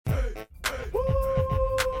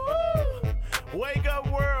Wake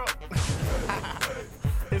up, world.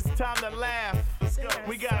 It's time to laugh. Let's go.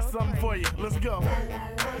 We got something for you. Let's go.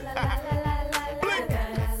 Blink.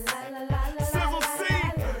 Sizzle C.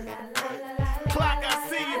 Clock, I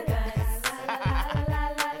see you.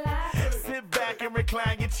 Sit back and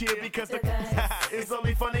recline your chair because it's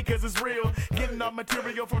only funny because it's real. Getting our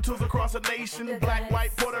material from tools across the nation. Black,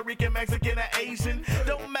 white, Puerto Rican, Mexican, or Asian.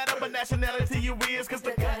 Don't matter what nationality you is because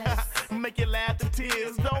make you laugh to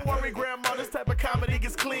tears. Don't worry, grandma, this type of comedy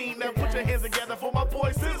gets clean. Now put your hands together for my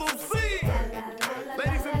boy Sizzle C.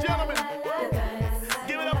 Ladies and gentlemen,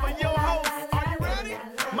 give it up for your host. Are you ready?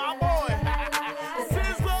 My boy,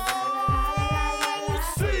 Sizzle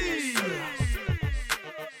C.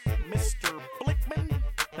 Mr. Blickman.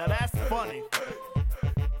 Now that's funny.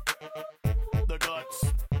 The guts.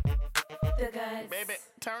 Baby,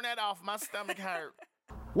 turn that off. My stomach hurt.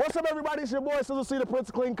 What's up, everybody? It's your boy Sizzle C, the Prince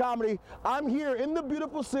of Clean Comedy. I'm here in the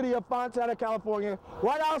beautiful city of Fontana, California,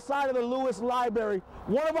 right outside of the Lewis Library,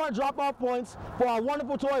 one of our drop-off points for our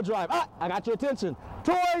wonderful toy drive. I got your attention.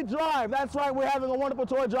 Toy Drive. That's right, we're having a wonderful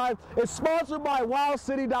toy drive. It's sponsored by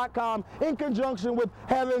WowCity.com in conjunction with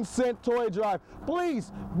Heaven Sent Toy Drive.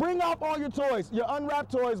 Please bring out all your toys, your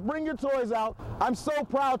unwrapped toys. Bring your toys out. I'm so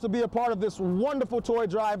proud to be a part of this wonderful toy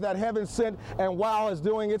drive that Heaven Sent and Wow is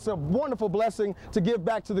doing. It's a wonderful blessing to give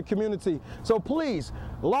back to the community. So please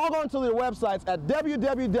log on to their websites at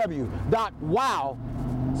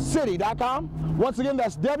www.wowcity.com. Once again,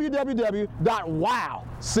 that's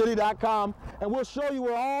www.wowcity.com, and we'll show you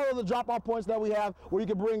where all of the drop-off points that we have where you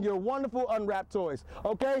can bring your wonderful unwrapped toys.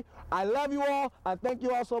 Okay? I love you all. I thank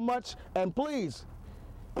you all so much, and please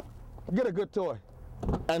get a good toy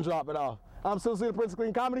and drop it off. I'm Sizzle C, the Prince of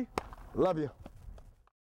Clean Comedy. Love you.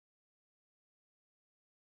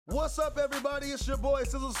 What's up, everybody? It's your boy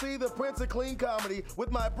Sizzle C, the Prince of Clean Comedy,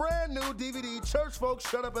 with my brand new DVD, Church Folks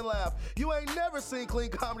Shut Up and Laugh. You ain't never seen clean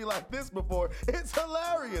comedy like this before. It's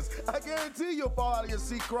hilarious. I guarantee you'll fall out of your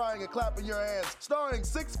seat crying and clapping your hands. Starring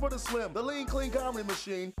 6 Foot of Slim, the Lean Clean Comedy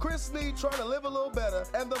Machine, Chris Sneed trying to live a little better,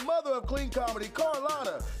 and the mother of clean comedy,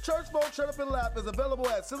 Carlana. Church Folks Shut Up and Laugh is available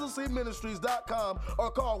at SizzleCMinistries.com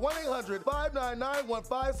or call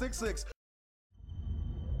 1-800-599-1566.